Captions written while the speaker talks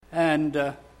And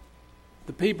the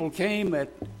people came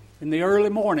in the early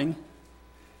morning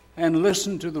and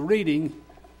listened to the reading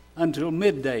until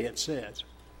midday, it says.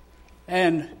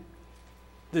 And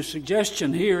the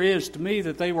suggestion here is to me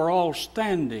that they were all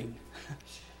standing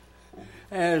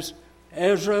as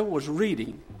Ezra was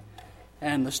reading.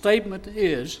 And the statement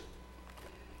is,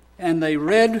 and they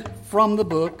read from the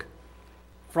book,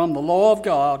 from the law of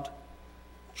God,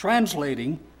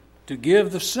 translating to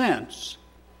give the sense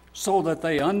so that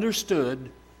they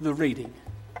understood the reading.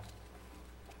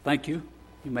 Thank you.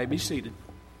 You may be seated.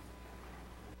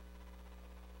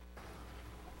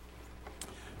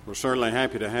 We're certainly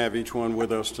happy to have each one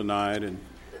with us tonight, and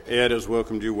Ed has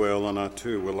welcomed you well, and I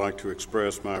too would like to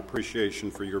express my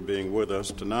appreciation for your being with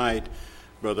us tonight.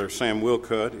 Brother Sam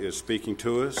Wilcutt is speaking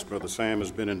to us. Brother Sam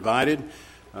has been invited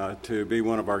to be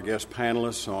one of our guest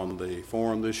panelists on the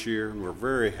forum this year, and we're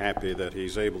very happy that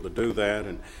he's able to do that,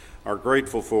 and are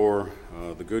grateful for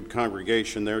the good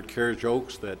congregation there at Carriage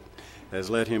Oaks that has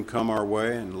let him come our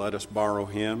way and let us borrow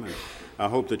him. And I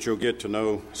hope that you'll get to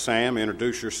know Sam,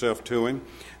 introduce yourself to him.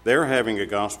 They're having a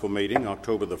gospel meeting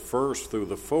October the 1st through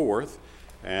the 4th,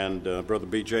 and Brother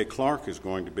B.J. Clark is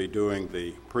going to be doing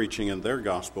the preaching in their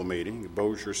gospel meeting in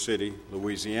Bossier City,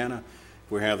 Louisiana.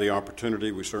 If we have the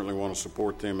opportunity, we certainly want to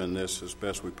support them in this as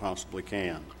best we possibly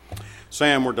can.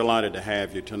 Sam, we're delighted to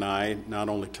have you tonight, not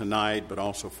only tonight, but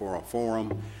also for our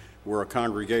forum. We're a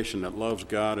congregation that loves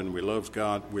God, and we love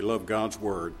God's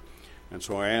Word. And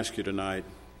so I ask you tonight,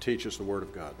 teach us the Word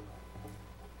of God.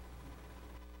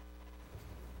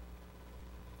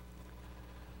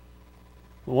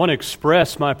 I want to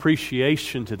express my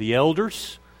appreciation to the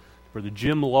elders, for the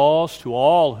Jim Laws, to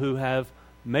all who have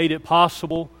made it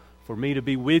possible for me to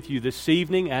be with you this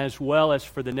evening as well as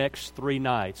for the next 3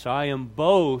 nights. I am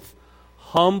both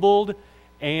humbled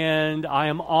and I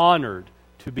am honored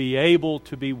to be able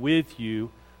to be with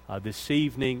you this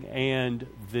evening and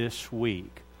this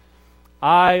week.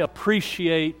 I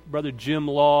appreciate Brother Jim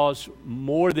Laws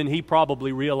more than he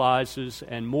probably realizes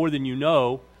and more than you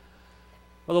know.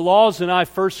 Brother Laws and I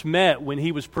first met when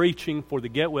he was preaching for the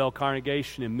Get Well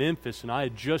congregation in Memphis, and I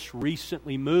had just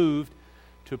recently moved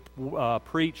to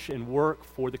preach and work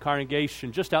for the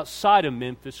congregation just outside of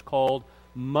Memphis called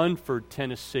Munford,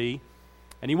 Tennessee.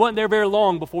 And he wasn't there very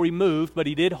long before he moved, but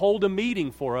he did hold a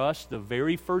meeting for us the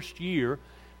very first year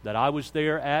that I was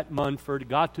there at Munford.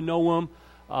 Got to know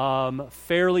him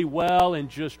fairly well and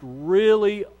just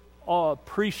really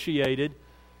appreciated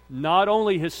not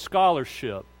only his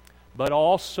scholarship, but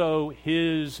also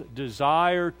his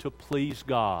desire to please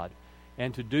God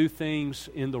and to do things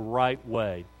in the right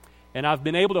way. And I've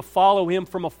been able to follow him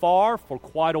from afar for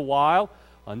quite a while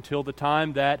until the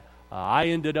time that I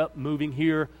ended up moving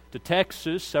here to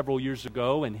Texas several years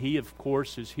ago, and he, of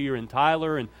course, is here in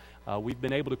Tyler, and we've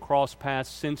been able to cross paths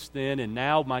since then, and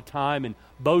now my time in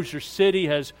Bossier City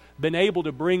has been able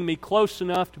to bring me close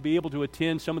enough to be able to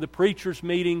attend some of the preachers'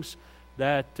 meetings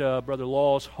that Brother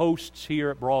Laws hosts here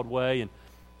at Broadway, and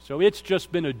so it's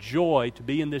just been a joy to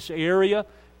be in this area,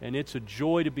 and it's a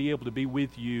joy to be able to be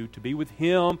with you, to be with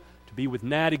him, to be with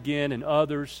Nat again and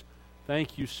others.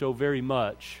 Thank you so very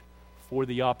much for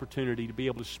the opportunity to be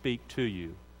able to speak to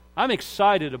you. I'm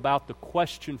excited about the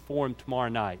question forum tomorrow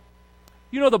night.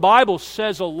 You know, the Bible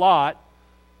says a lot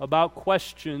about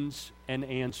questions and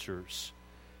answers.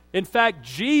 In fact,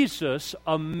 Jesus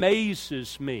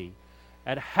amazes me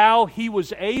at how he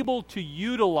was able to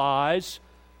utilize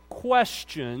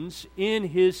questions in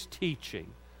his teaching.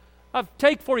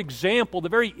 Take, for example, the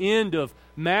very end of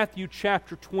Matthew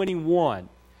chapter 21.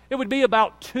 It would be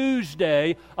about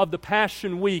Tuesday of the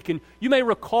Passion Week, and you may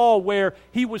recall where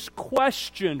he was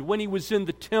questioned when he was in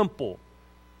the temple.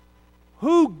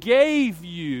 Who gave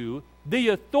you the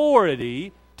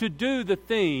authority to do the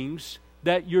things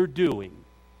that you're doing?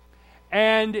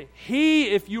 And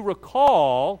he, if you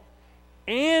recall,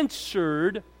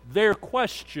 answered their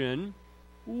question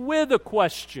with a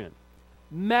question.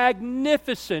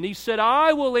 Magnificent. He said,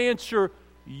 I will answer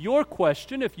your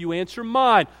question if you answer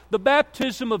mine. The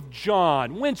baptism of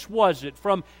John, whence was it?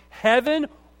 From heaven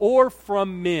or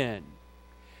from men?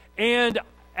 And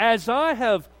as I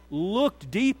have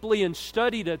looked deeply and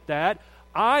studied at that,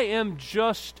 I am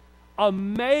just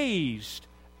amazed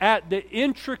at the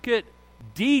intricate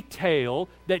detail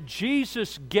that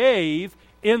Jesus gave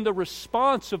in the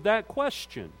response of that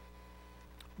question.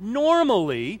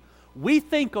 Normally, we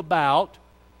think about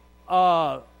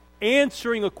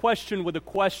answering a question with a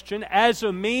question as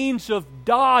a means of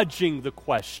dodging the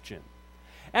question.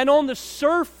 And on the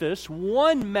surface,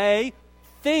 one may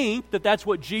think that that's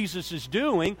what Jesus is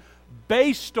doing,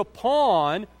 based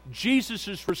upon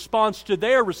Jesus' response to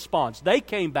their response. They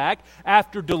came back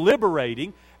after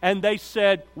deliberating, and they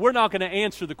said, we're not going to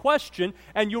answer the question.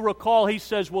 And you'll recall he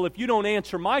says, well, if you don't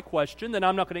answer my question, then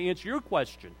I'm not going to answer your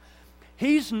question.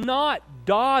 He's not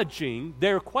dodging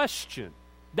their question.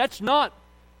 That's not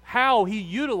how he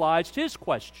utilized his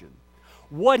question.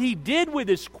 What he did with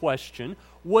his question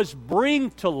was bring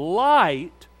to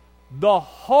light the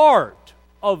heart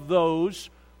of those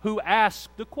who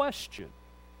asked the question.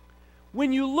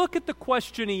 When you look at the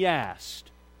question he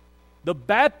asked, the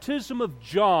baptism of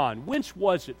John, whence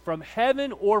was it, from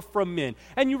heaven or from men?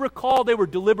 And you recall they were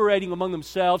deliberating among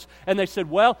themselves, and they said,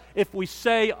 well, if we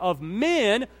say of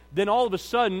men, then all of a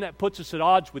sudden that puts us at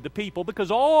odds with the people,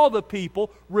 because all the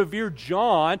people revered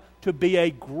John to be a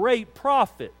great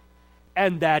prophet,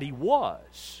 and that he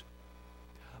was.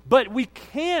 But we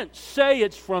can't say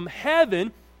it's from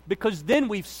heaven, because then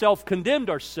we've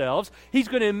self-condemned ourselves. He's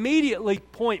going to immediately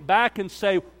point back and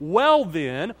say, well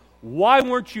then, why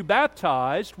weren't you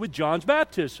baptized with John's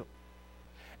baptism?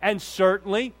 And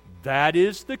certainly that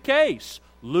is the case.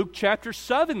 Luke chapter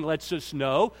 7 lets us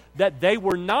know that they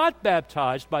were not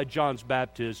baptized by John's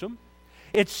baptism.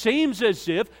 It seems as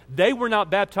if they were not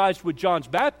baptized with John's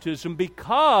baptism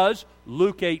because,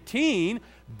 Luke 18,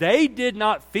 they did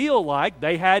not feel like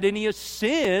they had any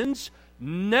sins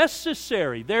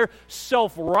necessary. Their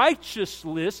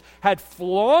self-righteousness had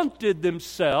flaunted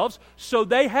themselves, so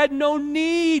they had no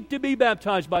need to be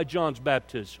baptized by John's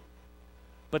baptism.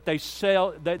 But they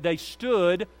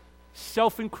stood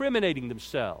self-incriminating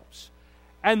themselves.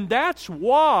 And that's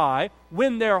why,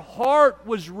 when their heart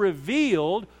was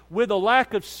revealed with a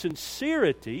lack of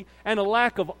sincerity and a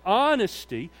lack of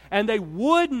honesty, and they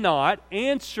would not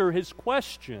answer his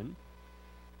question,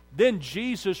 then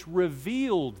Jesus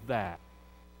revealed that.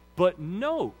 But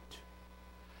note,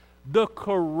 the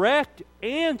correct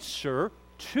answer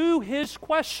to his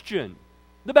question,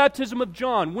 the baptism of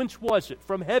John, whence was it,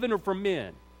 from heaven or from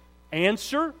men?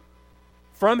 Answer,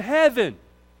 from heaven,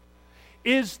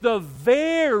 is the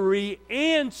very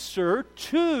answer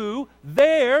to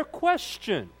their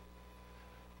question.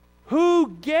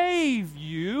 Who gave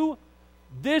you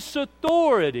this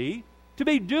authority to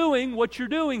be doing what you're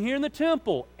doing here in the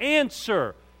temple?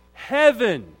 Answer,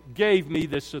 heaven gave me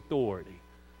this authority.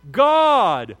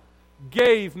 God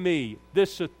gave me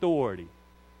this authority.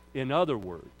 In other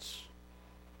words,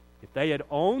 if they had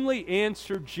only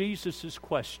answered Jesus'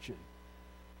 question,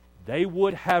 they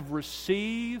would have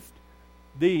received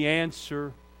the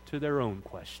answer to their own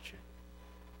question.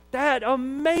 That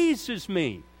amazes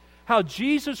me, how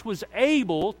Jesus was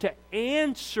able to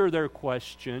answer their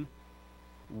question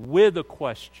with a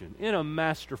question in a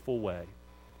masterful way.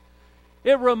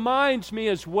 It reminds me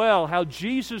as well how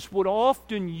Jesus would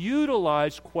often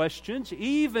utilize questions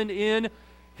even in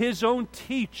his own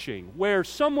teaching, where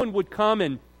someone would come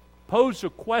and pose a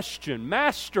question,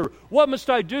 Master, what must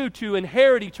I do to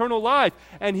inherit eternal life?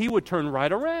 And he would turn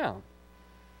right around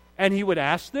and he would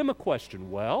ask them a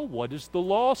question. Well, what does the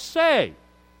law say?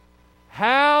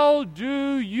 How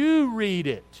do you read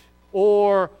it?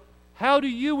 Or how do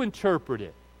you interpret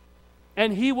it?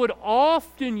 And he would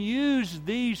often use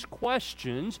these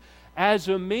questions as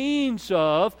a means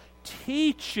of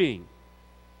teaching.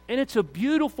 And it's a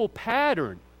beautiful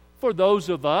pattern for those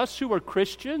of us who are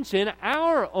Christians in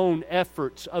our own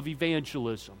efforts of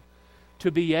evangelism,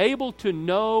 to be able to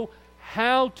know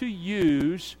how to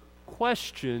use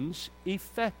questions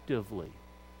effectively.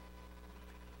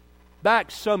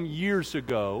 Back some years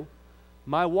ago,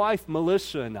 my wife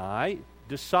Melissa and I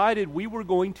decided we were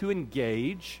going to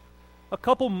engage a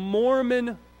couple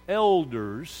Mormon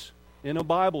elders in a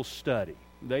Bible study.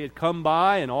 They had come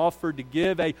by and offered to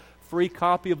give a free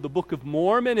copy of the Book of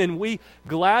Mormon, and we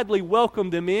gladly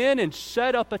welcomed them in and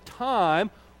set up a time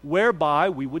whereby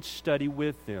we would study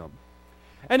with them.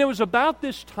 And it was about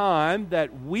this time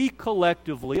that we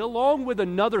collectively, along with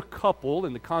another couple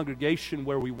in the congregation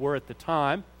where we were at the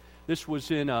time, this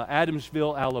was in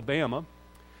Adamsville, Alabama,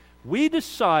 we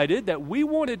decided that we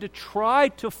wanted to try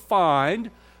to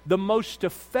find the most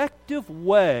effective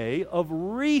way of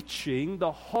reaching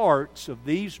the hearts of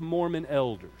these Mormon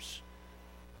elders.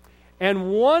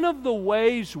 And one of the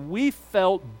ways we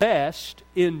felt best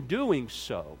in doing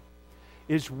so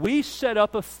is we set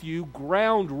up a few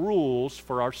ground rules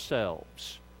for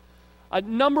ourselves.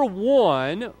 Number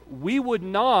one, we would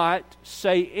not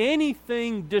say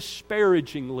anything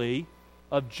disparagingly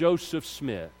of Joseph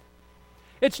Smith.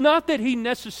 It's not that he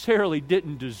necessarily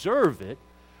didn't deserve it.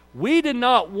 We did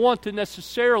not want to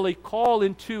necessarily call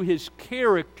into his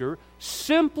character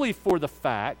simply for the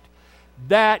fact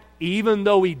that even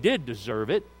though he did deserve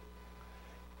it,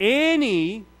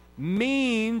 any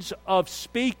means of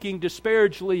speaking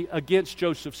disparagingly against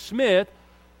Joseph Smith,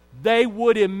 they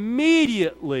would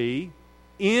immediately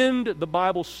end the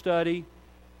Bible study,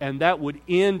 and that would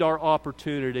end our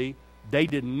opportunity. They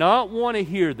did not want to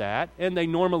hear that, and they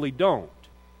normally don't.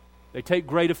 They take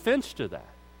great offense to that.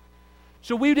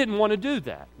 So we didn't want to do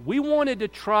that. We wanted to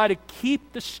try to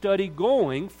keep the study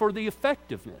going for the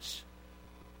effectiveness.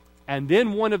 And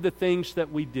then one of the things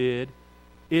that we did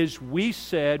is we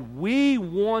said we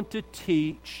want to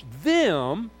teach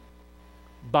them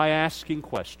by asking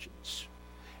questions.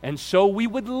 And so we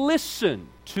would listen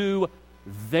to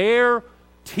their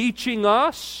teaching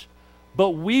us, but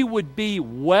we would be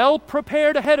well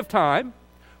prepared ahead of time.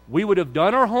 We would have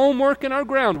done our homework and our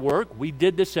groundwork. We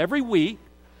did this every week.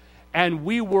 And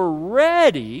we were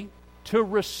ready to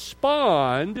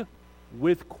respond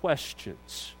with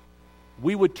questions.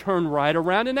 We would turn right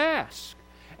around and ask.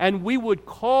 And we would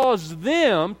cause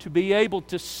them to be able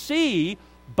to see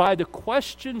by the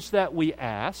questions that we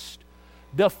asked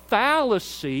the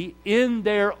fallacy in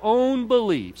their own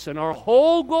beliefs. And our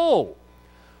whole goal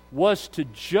was to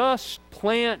just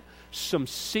plant some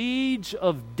seeds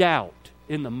of doubt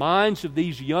in the minds of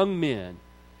these young men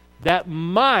that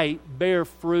might bear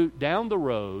fruit down the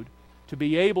road to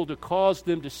be able to cause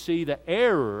them to see the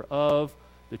error of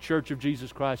the Church of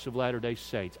Jesus Christ of Latter-day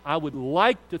Saints. I would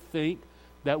like to think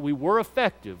that we were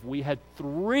effective. We had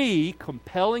 3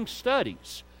 compelling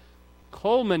studies,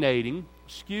 culminating,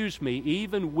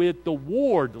 even with the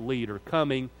ward leader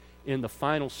coming in the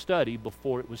final study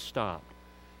before it was stopped.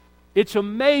 It's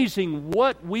amazing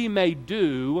what we may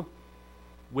do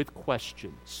with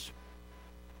questions.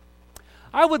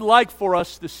 I would like for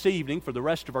us this evening, for the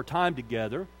rest of our time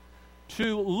together,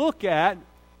 to look at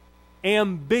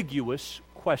ambiguous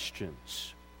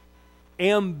questions.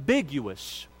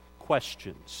 Ambiguous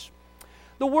questions.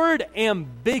 The word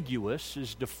ambiguous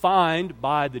is defined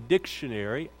by the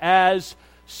dictionary as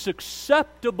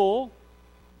susceptible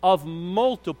of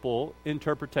multiple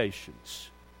interpretations.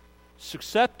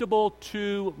 Susceptible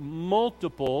to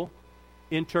multiple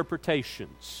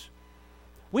interpretations.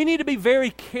 We need to be very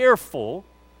careful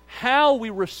how we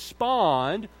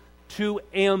respond to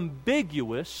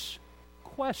ambiguous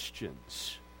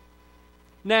questions.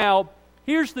 Now,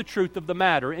 here's the truth of the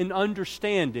matter in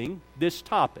understanding this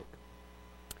topic.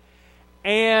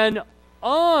 An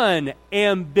unambiguous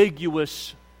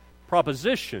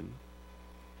proposition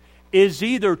is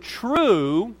either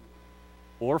true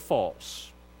or false.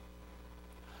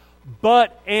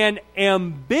 But an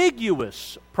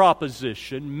ambiguous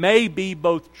proposition may be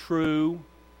both true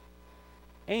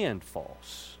and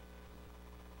false.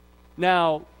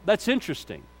 Now, that's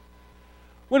interesting.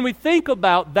 When we think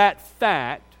about that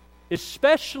fact,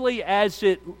 especially as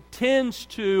it tends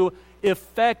to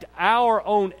affect our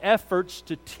own efforts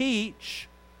to teach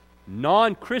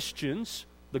non-Christians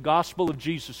the gospel of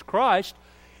Jesus Christ,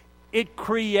 it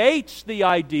creates the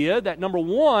idea that, number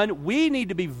one, we need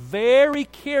to be very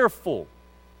careful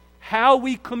how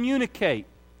we communicate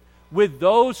with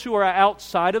those who are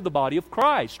outside of the body of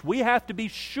Christ. We have to be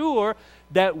sure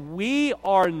that we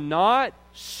are not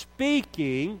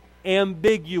speaking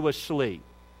ambiguously.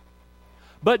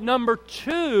 But number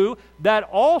two, that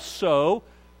also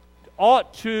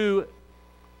ought to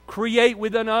create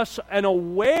within us an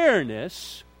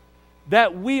awareness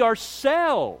that we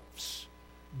ourselves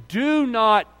do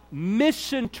not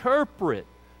misinterpret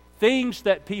things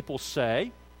that people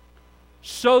say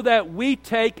so that we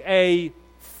take a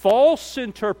false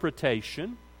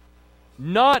interpretation,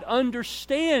 not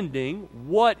understanding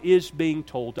what is being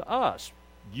told to us.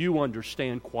 You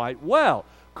understand quite well.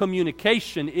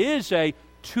 Communication is a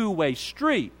two-way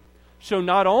street. So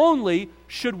not only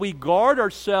should we guard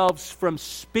ourselves from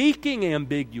speaking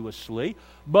ambiguously,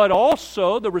 but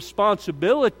also the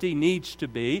responsibility needs to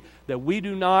be that we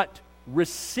do not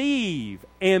receive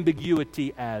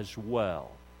ambiguity as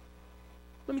well.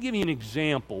 Let me give you an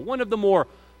example. One of the more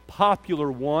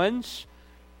popular ones,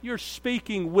 you're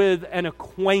speaking with an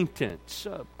acquaintance,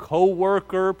 a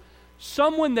coworker,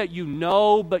 someone that you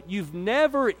know, but you've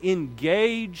never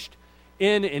engaged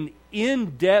in an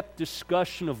in-depth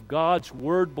discussion of God's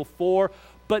Word before,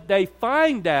 but they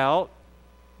find out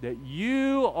that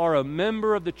you are a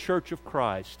member of the Church of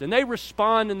Christ. And they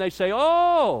respond and they say,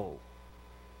 "Oh,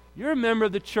 you're a member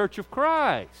of the Church of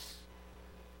Christ.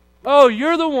 Oh,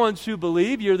 you're the ones who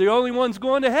believe you're the only ones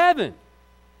going to heaven.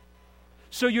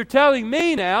 So you're telling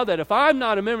me now that if I'm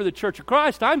not a member of the Church of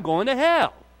Christ, I'm going to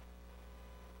hell."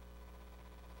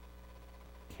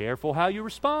 Careful how you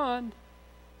respond.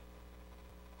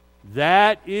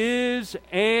 That is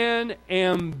an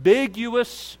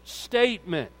ambiguous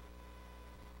statement.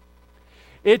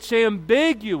 It's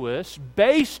ambiguous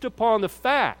based upon the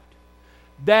fact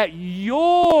that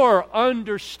your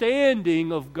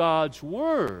understanding of God's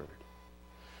Word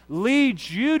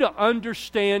leads you to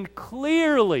understand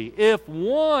clearly if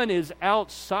one is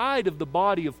outside of the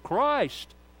body of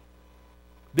Christ,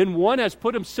 then one has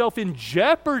put himself in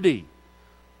jeopardy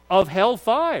of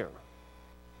hellfire.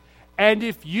 And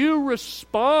if you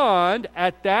respond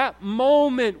at that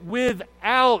moment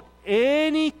without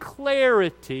any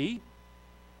clarity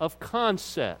of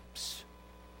concepts,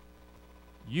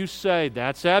 you say,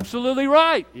 that's absolutely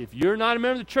right. If you're not a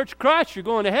member of the Church of Christ, you're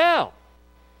going to hell.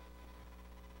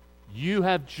 You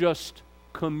have just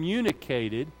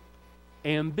communicated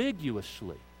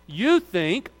ambiguously. You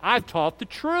think I've taught the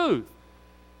truth,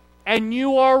 and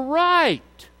you are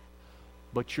right,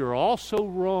 but you're also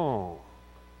wrong.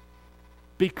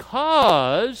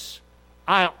 Because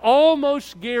I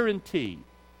almost guarantee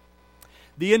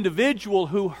the individual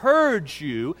who heard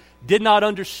you did not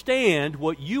understand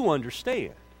what you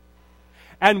understand.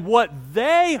 And what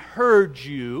they heard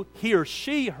you, he or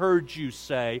she heard you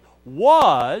say,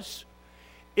 was,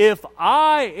 if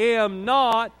I am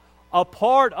not a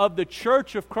part of the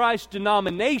Church of Christ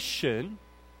denomination,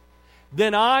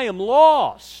 then I am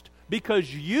lost,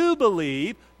 because you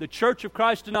believe the Church of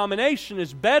Christ denomination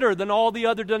is better than all the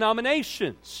other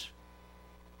denominations.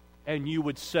 And you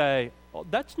would say, oh,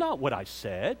 that's not what I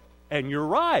said, and you're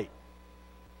right.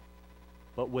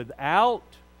 But without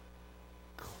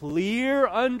clear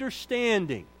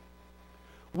understanding,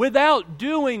 without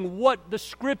doing what the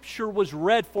Scripture was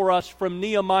read for us from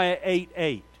Nehemiah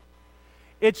 8:8,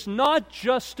 it's not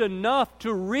just enough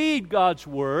to read God's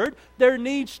Word. There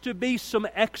needs to be some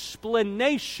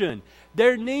explanation.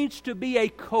 There needs to be a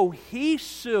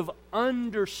cohesive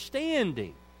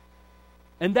understanding.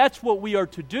 And that's what we are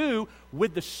to do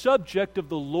with the subject of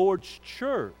the Lord's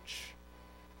church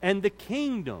and the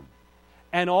kingdom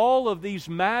and all of these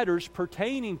matters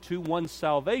pertaining to one's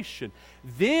salvation.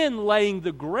 Then, laying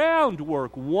the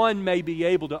groundwork, one may be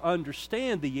able to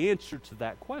understand the answer to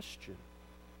that question.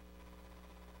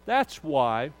 That's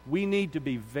why we need to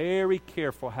be very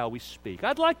careful how we speak.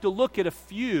 I'd like to look at a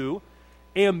few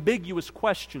ambiguous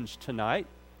questions tonight.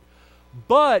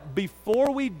 But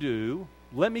before we do,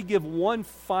 let me give one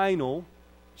final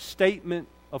statement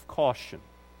of caution.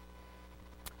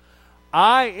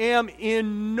 I am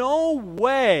in no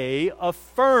way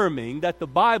affirming that the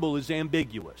Bible is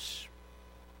ambiguous.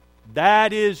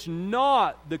 That is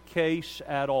not the case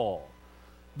at all.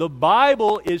 The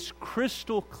Bible is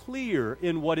crystal clear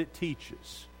in what it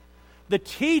teaches. The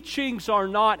teachings are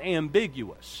not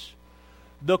ambiguous.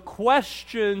 The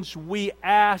questions we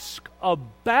ask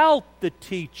about the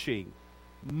teaching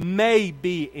may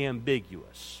be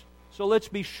ambiguous. So let's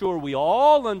be sure we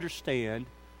all understand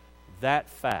that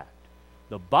fact.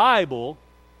 The Bible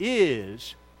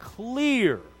is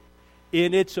clear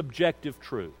in its objective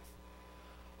truth.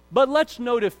 But let's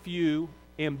note a few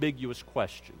ambiguous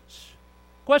questions.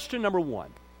 Question number 1.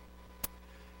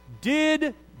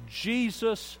 Did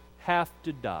Jesus have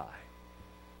to die?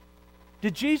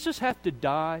 Did Jesus have to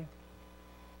die?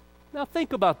 Now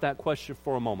think about that question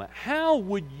for a moment. How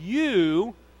would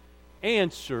you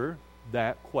answer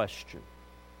that question?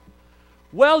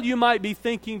 Well, you might be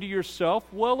thinking to yourself,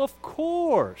 well, of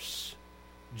course,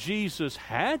 Jesus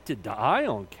had to die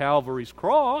on Calvary's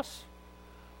cross.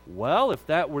 Well, if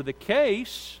that were the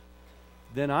case,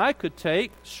 then I could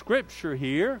take Scripture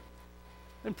here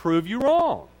and prove you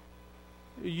wrong.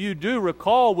 You do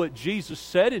recall what Jesus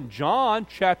said in John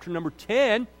chapter number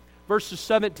 10, verses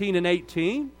 17 and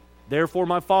 18. Therefore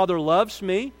my Father loves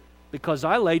me, because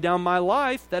I lay down my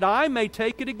life that I may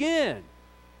take it again.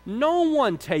 No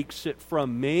one takes it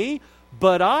from me,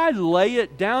 but I lay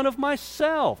it down of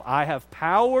myself. I have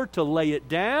power to lay it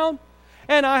down,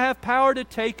 and I have power to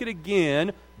take it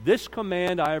again. This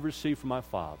command I have received from my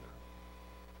Father.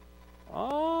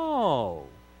 Oh,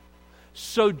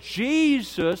 so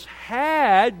Jesus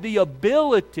had the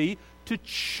ability to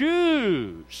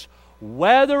choose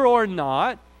whether or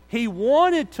not he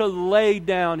wanted to lay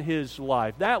down his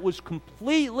life. That was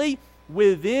completely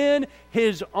within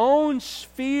his own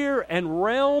sphere and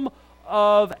realm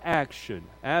of action.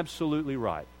 Absolutely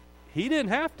right. He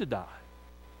didn't have to die,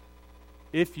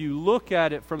 if you look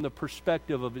at it from the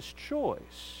perspective of his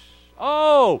choice.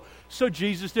 Oh, so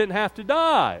Jesus didn't have to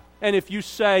die. And if you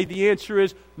say the answer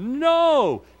is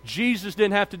no, Jesus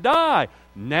didn't have to die,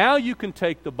 now you can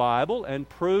take the Bible and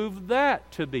prove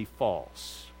that to be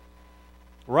false.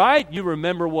 Right? You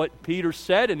remember what Peter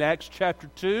said in Acts chapter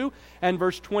 2 and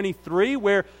verse 23,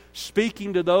 where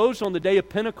speaking to those on the day of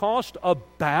Pentecost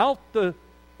about the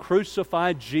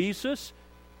crucified Jesus,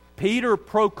 Peter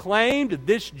proclaimed,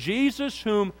 this Jesus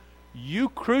whom you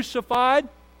crucified,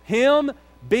 him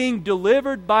being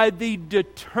delivered by the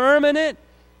determinate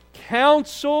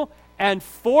counsel and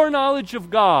foreknowledge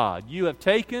of God, you have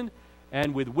taken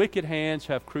and with wicked hands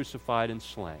have crucified and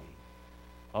slain.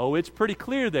 Oh, it's pretty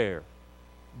clear there.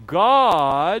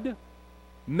 God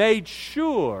made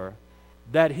sure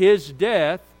that his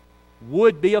death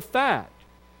would be a fact.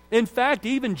 In fact,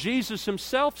 even Jesus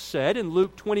himself said in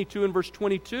Luke 22 and verse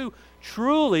 22,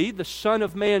 truly the Son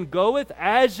of Man goeth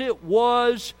as it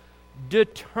was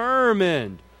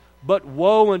determined, but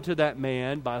woe unto that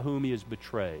man by whom he is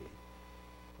betrayed.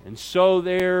 And so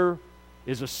there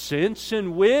is a sense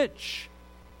in which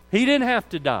he didn't have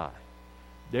to die.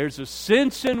 There's a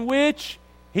sense in which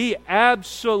he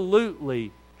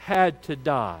absolutely had to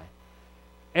die.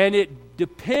 And it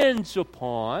depends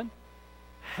upon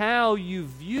how you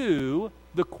view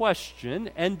the question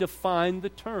and define the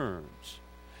terms.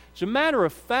 As a matter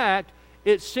of fact,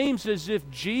 it seems as if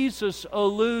Jesus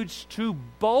alludes to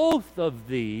both of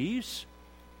these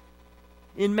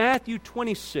in Matthew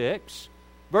 26,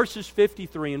 verses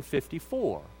 53 and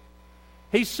 54.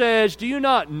 He says, do you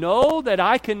not know that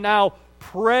I can now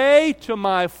pray to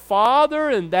my Father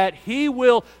and that he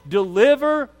will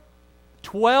deliver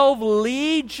 12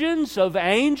 legions of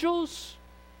angels?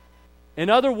 In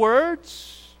other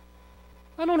words,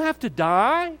 I don't have to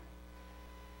die.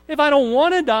 If I don't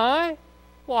want to die,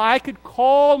 well, I could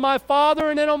call my Father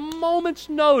and in a moment's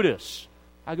notice,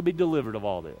 I could be delivered of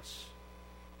all this.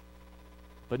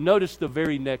 But notice the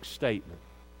very next statement.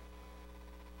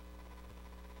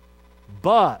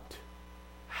 But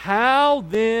how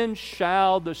then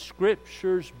shall the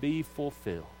Scriptures be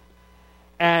fulfilled?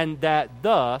 And that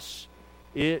thus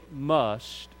it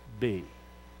must be.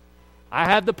 I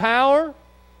have the power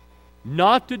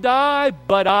not to die,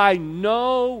 but I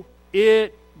know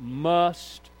it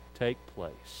must take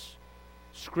place.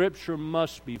 Scripture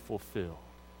must be fulfilled.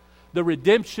 The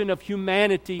redemption of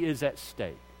humanity is at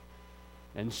stake.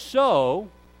 And so,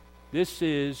 this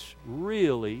is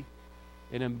really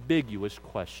an ambiguous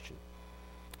question.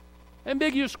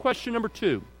 Ambiguous question number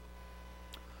 2.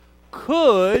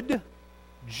 Could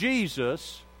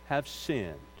Jesus have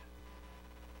sinned?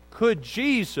 Could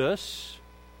Jesus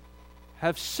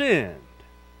have sinned?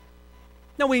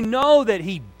 Now we know that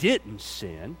he didn't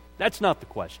sin. That's not the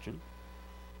question.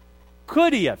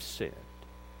 Could he have sinned?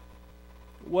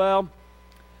 Well,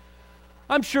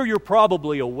 I'm sure you're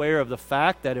probably aware of the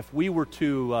fact that if we were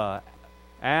to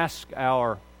ask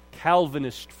our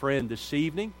Calvinist friend this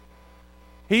evening,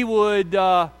 he would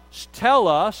tell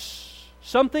us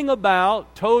something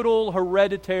about total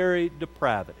hereditary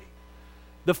depravity.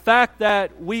 The fact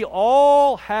that we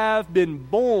all have been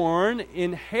born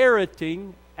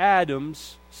inheriting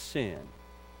Adam's sin.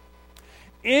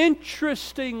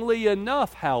 Interestingly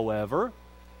enough, however,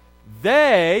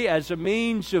 they, as a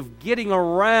means of getting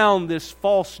around this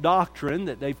false doctrine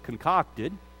that they've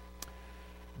concocted,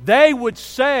 they would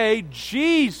say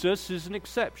Jesus is an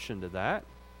exception to that.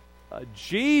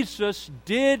 Jesus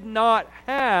did not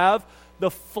have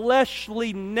the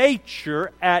fleshly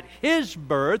nature at his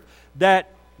birth that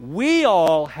we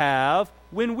all have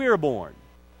when we're born.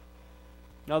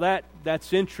 Now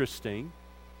that's interesting.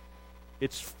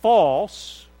 It's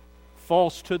false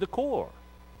to the core.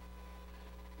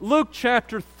 Luke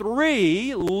chapter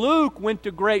 3, Luke went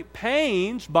to great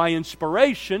pains by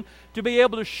inspiration to be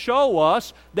able to show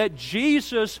us that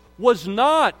Jesus was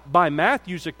not, by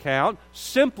Matthew's account,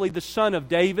 simply the son of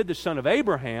David, the son of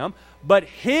Abraham, but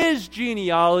his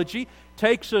genealogy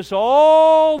takes us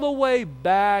all the way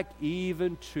back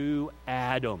even to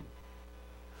Adam.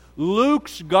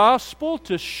 Luke's gospel,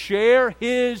 to share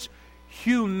his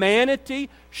humanity,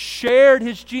 shared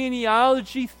his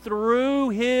genealogy through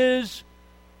his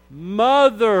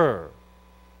mother,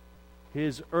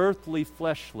 his earthly,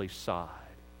 fleshly side.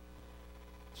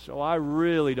 So I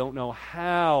really don't know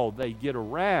how they get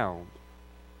around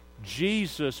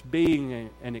Jesus being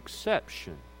an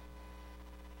exception.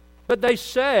 But they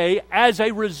say, as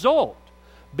a result,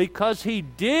 because he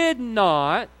did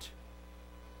not,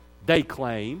 they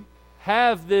claim,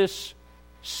 have this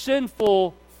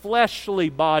sinful, fleshly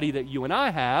body that you and I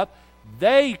have,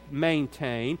 they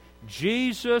maintain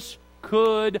Jesus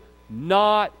could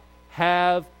not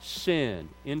have sinned,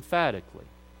 emphatically.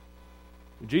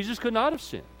 Jesus could not have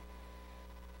sinned.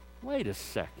 Wait a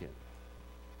second.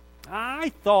 I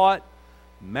thought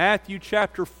Matthew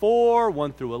chapter 4,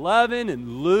 1 through 11,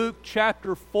 and Luke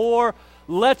chapter 4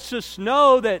 lets us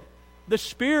know that the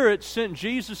Spirit sent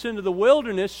Jesus into the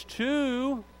wilderness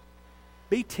to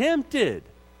be tempted.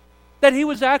 That he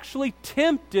was actually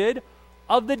tempted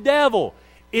of the devil.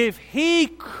 if He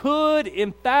could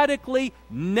emphatically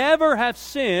never have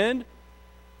sinned,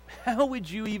 how would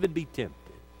you even be tempted?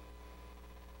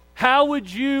 How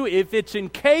would you, if it's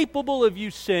incapable of you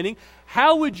sinning,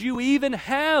 how would you even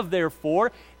have,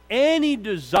 therefore, any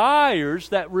desires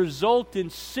that result in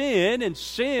sin, and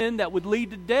sin that would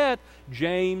lead to death?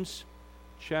 James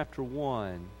chapter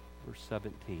 1, verse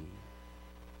 17.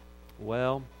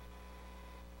 Well,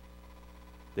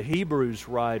 the Hebrews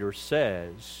writer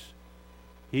says,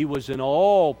 He was in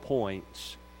all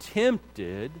points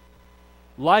tempted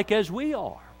like as we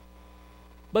are.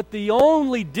 But the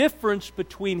only difference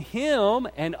between Him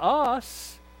and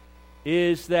us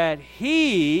is that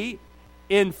He,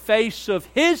 in face of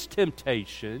His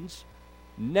temptations,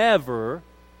 never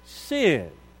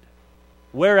sinned.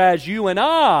 Whereas you and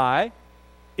I,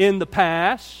 in the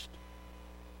past,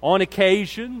 on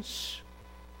occasions,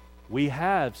 we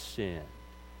have sinned.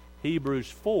 Hebrews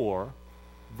 4,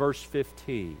 verse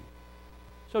 15.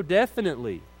 So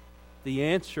definitely, the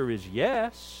answer is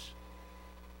yes.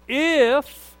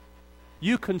 If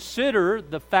you consider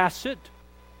the facet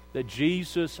that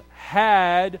Jesus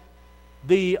had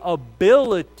the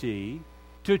ability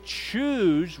to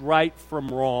choose right from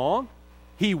wrong,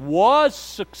 He was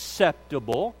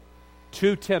susceptible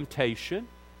to temptation.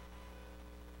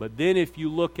 But then if you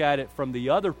look at it from the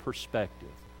other perspective,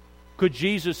 could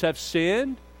Jesus have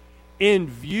sinned in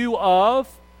view of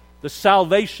the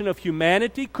salvation of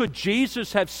humanity? Could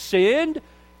Jesus have sinned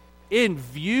in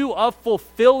view of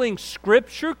fulfilling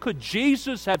Scripture? Could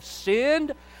Jesus have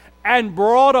sinned and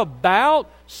brought about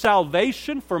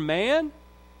salvation for man?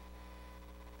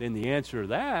 Then the answer to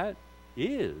that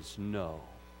is no.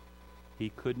 He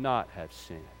could not have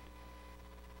sinned.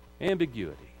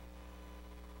 Ambiguity.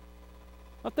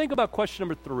 Now think about question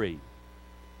number 3.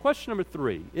 Question number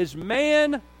 3. Is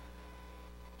man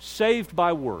saved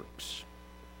by works?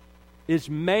 Is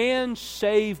man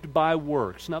saved by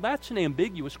works? Now that's an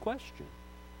ambiguous question.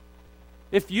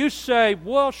 If you say,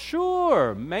 well,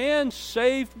 sure, man's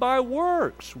saved by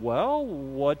works. Well,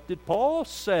 what did Paul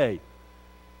say?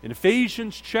 In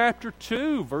Ephesians chapter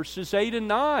 2, verses 8 and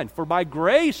 9, for by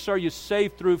grace are you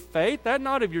saved through faith, that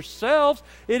not of yourselves,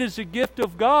 it is a gift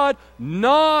of God,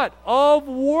 not of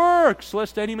works,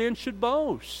 lest any man should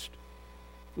boast.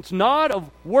 It's not of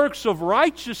works of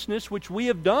righteousness which we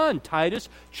have done, Titus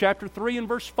chapter 3 and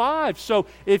verse 5. So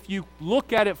if you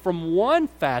look at it from one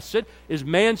facet, is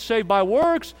man saved by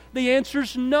works? The answer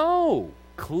is no.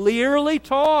 Clearly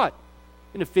taught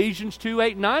in Ephesians 2,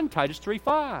 8, 9, Titus 3,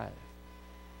 5.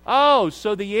 Oh,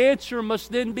 so the answer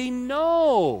must then be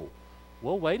no.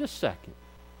 Well, wait a second.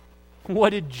 What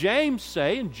did James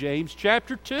say in James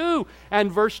chapter 2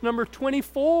 and verse number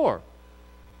 24?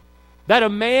 That a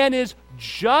man is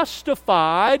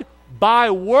justified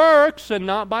by works and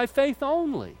not by faith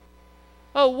only.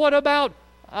 Oh, what about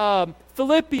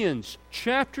Philippians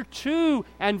chapter 2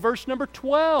 and verse number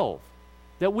 12?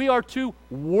 That we are to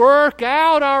work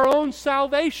out our own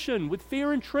salvation with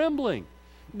fear and trembling.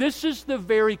 This is the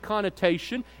very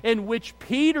connotation in which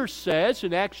Peter says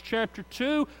in Acts chapter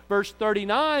 2, verse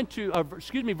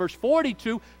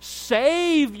 42,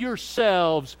 save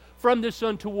yourselves from this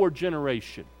untoward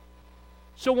generation.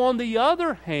 So on the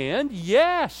other hand,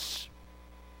 yes,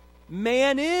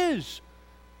 man is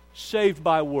saved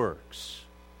by works.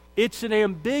 It's an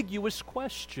ambiguous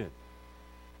question.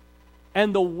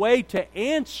 And the way to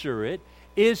answer it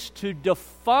is to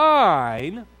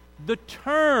define the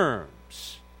terms.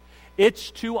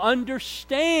 It's to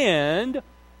understand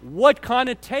what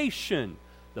connotation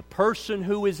the person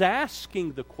who is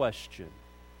asking the question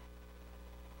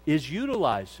is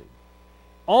utilizing.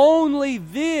 Only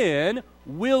then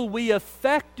will we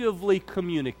effectively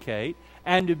communicate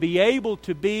and to be able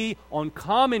to be on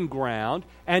common ground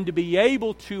and to be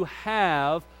able to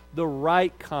have the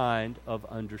right kind of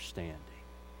understanding.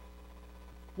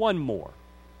 One more.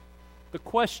 The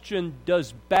question,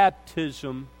 does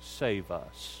baptism save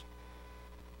us?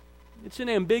 It's an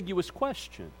ambiguous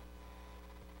question.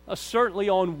 Certainly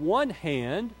on one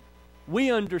hand, we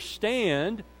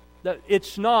understand that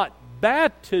it's not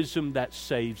baptism that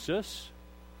saves us.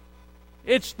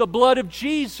 It's the blood of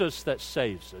Jesus that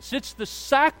saves us. It's the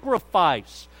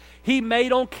sacrifice He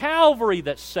made on Calvary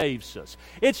that saves us.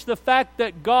 It's the fact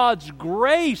that God's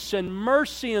grace and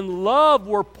mercy and love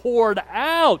were poured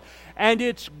out, and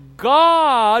it's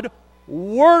God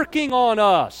working on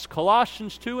us,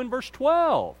 Colossians 2 and verse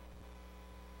 12,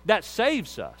 that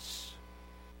saves us.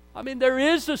 I mean, there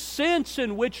is a sense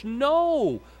in which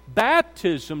no,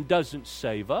 baptism doesn't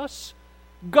save us.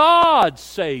 God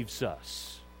saves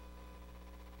us.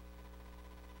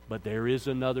 But there is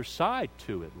another side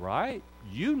to it, right?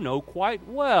 You know quite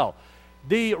well.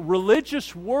 The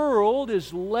religious world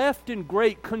is left in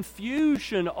great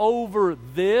confusion over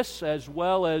this, as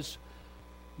well as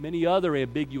many other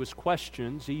ambiguous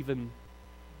questions, even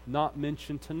not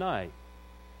mentioned tonight.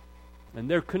 And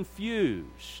they're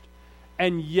confused.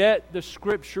 And yet the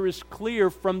Scripture is clear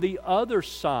from the other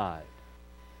side.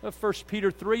 1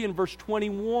 Peter 3 and verse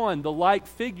 21, the like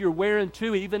figure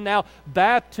whereunto even now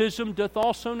baptism doth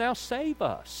also now save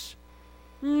us.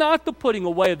 Not the putting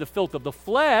away of the filth of the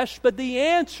flesh, but the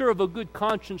answer of a good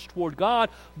conscience toward God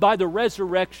by the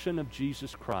resurrection of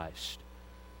Jesus Christ.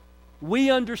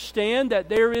 We understand that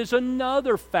there is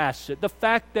another facet, the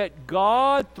fact that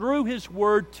God, through His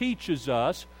Word, teaches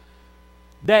us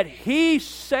that He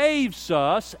saves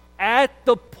us at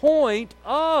the point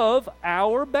of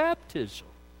our baptism.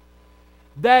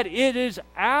 That it is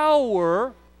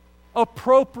our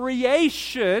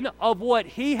appropriation of what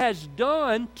He has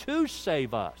done to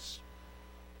save us.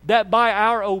 That by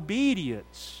our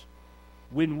obedience,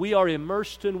 when we are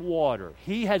immersed in water,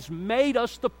 He has made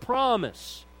us the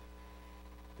promise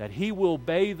that He will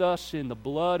bathe us in the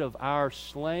blood of our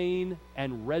slain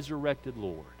and resurrected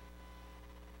Lord,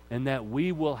 and that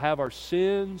we will have our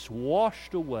sins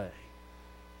washed away,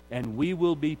 and we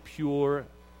will be pure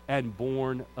and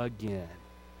born again.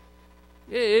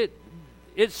 It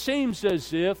seems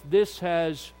as if this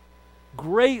has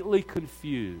greatly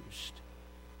confused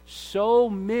so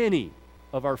many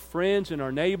of our friends and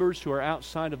our neighbors who are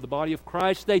outside of the body of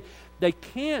Christ. They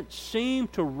can't seem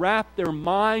to wrap their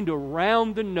mind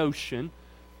around the notion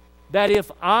that if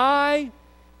I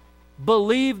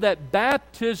believe that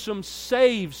baptism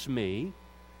saves me,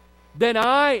 then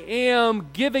I am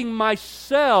giving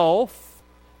myself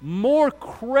more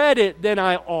credit than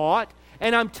I ought,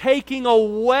 and I'm taking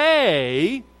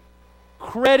away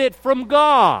credit from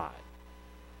God.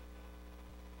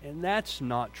 And that's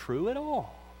not true at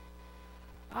all.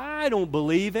 I don't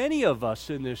believe any of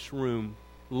us in this room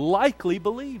likely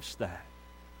believes that.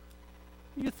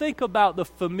 You think about the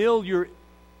familiar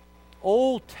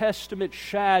Old Testament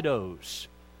shadows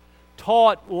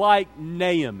taught like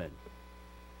Naaman.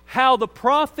 How the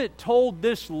prophet told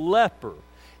this leper,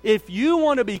 if you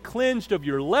want to be cleansed of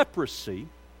your leprosy,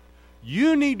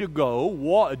 you need to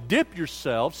go dip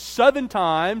yourself 7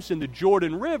 times in the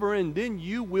Jordan River, and then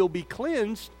you will be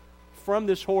cleansed from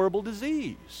this horrible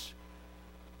disease.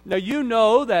 Now you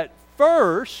know that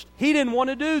first, he didn't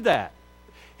want to do that.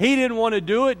 He didn't want to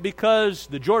do it because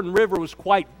the Jordan River was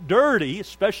quite dirty,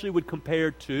 especially when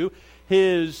compared to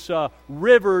his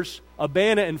rivers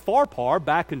Abana and Pharpar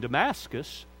back in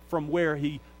Damascus, from where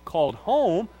he called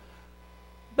home.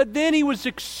 But then he was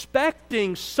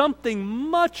expecting something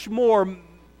much more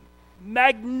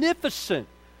magnificent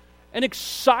and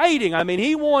exciting. I mean,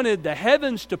 he wanted the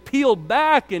heavens to peel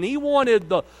back, and he wanted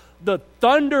the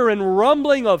thunder and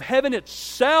rumbling of heaven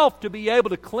itself to be able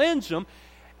to cleanse him.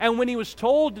 And when he was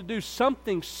told to do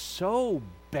something so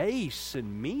base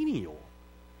and menial,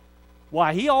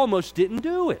 why, he almost didn't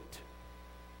do it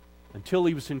until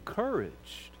he was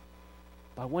encouraged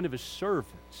by one of his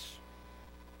servants.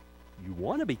 You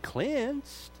want to be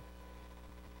cleansed?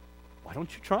 Why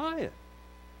don't you try it?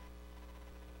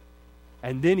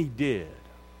 And then he did.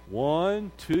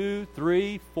 1, 2,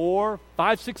 3, 4,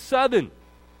 5, 6, 7.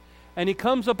 And he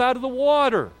comes up out of the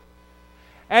water.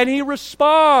 And he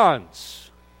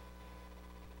responds.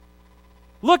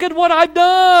 Look at what I've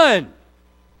done.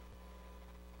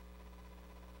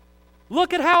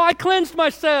 Look at how I cleansed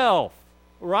myself.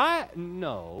 Right?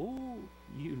 No,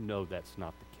 you know that's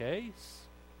not the case.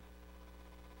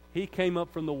 He came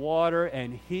up from the water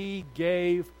and he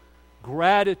gave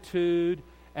gratitude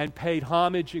and paid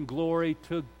homage and glory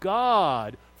to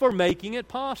God for making it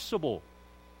possible.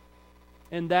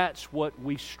 And that's what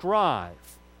we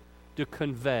strive to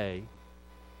convey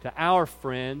to our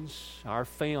friends, our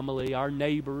family, our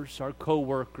neighbors, our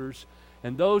co-workers,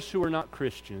 and those who are not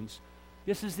Christians.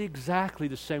 This is exactly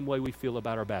the same way we feel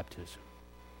about our baptism.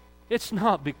 It's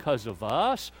not because of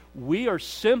us. We are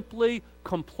simply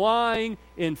complying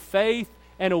in faith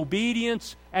and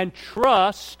obedience and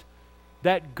trust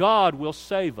that God will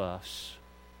save us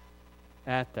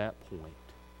at that point.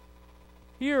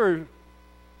 Here are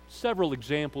several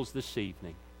examples this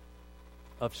evening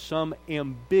of some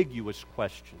ambiguous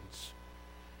questions.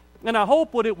 And I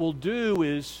hope what it will do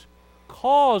is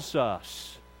cause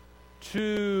us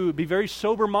to be very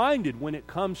sober-minded when it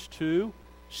comes to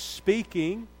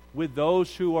speaking with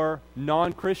those who are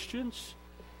non-Christians,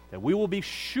 that we will be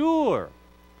sure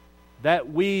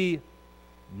that we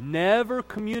never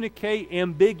communicate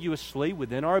ambiguously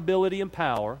within our ability and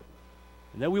power,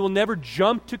 and that we will never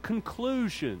jump to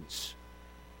conclusions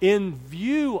in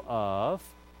view of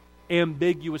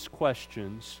ambiguous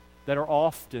questions that are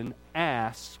often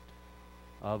asked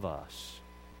of us.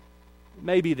 It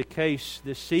may be the case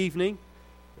this evening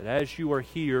that as you are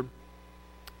here,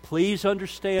 please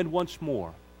understand once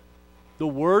more, the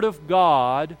Word of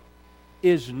God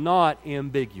is not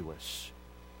ambiguous.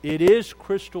 It is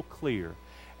crystal clear.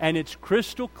 And it's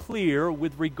crystal clear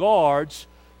with regards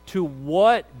to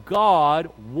what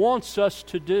God wants us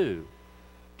to do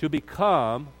to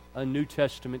become a New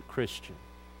Testament Christian.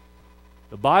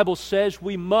 The Bible says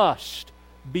we must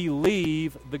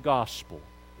believe the gospel.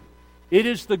 It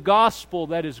is the gospel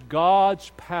that is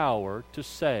God's power to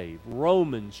save.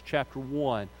 Romans chapter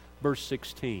 1, verse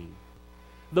 16.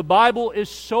 The Bible is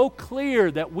so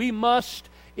clear that we must,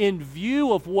 in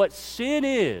view of what sin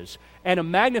is and a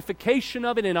magnification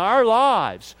of it in our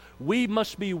lives, we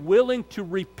must be willing to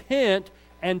repent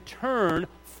and turn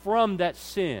from that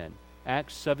sin.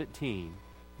 Acts 17,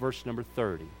 verse number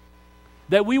 30.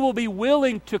 That we will be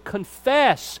willing to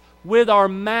confess with our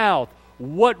mouth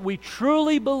what we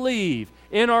truly believe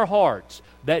in our hearts,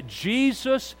 that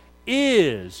Jesus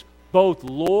is both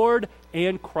Lord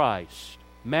and Christ.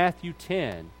 Matthew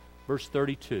 10, verse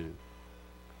 32.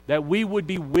 That we would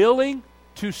be willing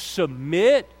to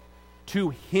submit to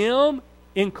Him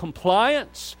in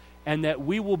compliance, and that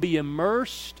we will be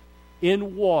immersed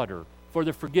in water for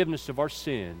the forgiveness of our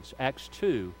sins. Acts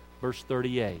 2, verse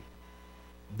 38.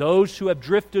 Those who have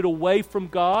drifted away from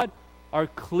God are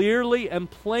clearly and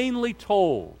plainly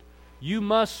told, you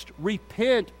must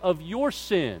repent of your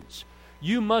sins.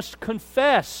 You must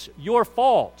confess your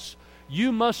faults.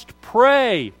 You must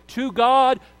pray to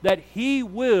God that He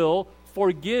will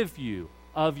forgive you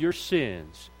of your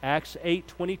sins. Acts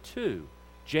 8:22,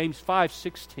 James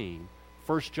 5:16,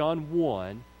 1 John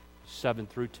 1, 7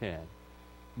 through 10.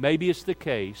 Maybe it's the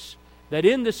case that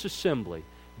in this assembly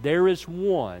there is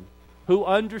one who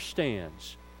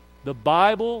understands the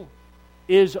Bible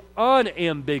is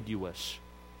unambiguous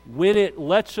when it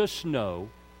lets us know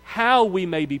how we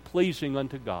may be pleasing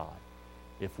unto God.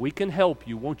 If we can help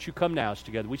you, won't you come now as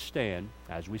together we stand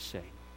as we sing.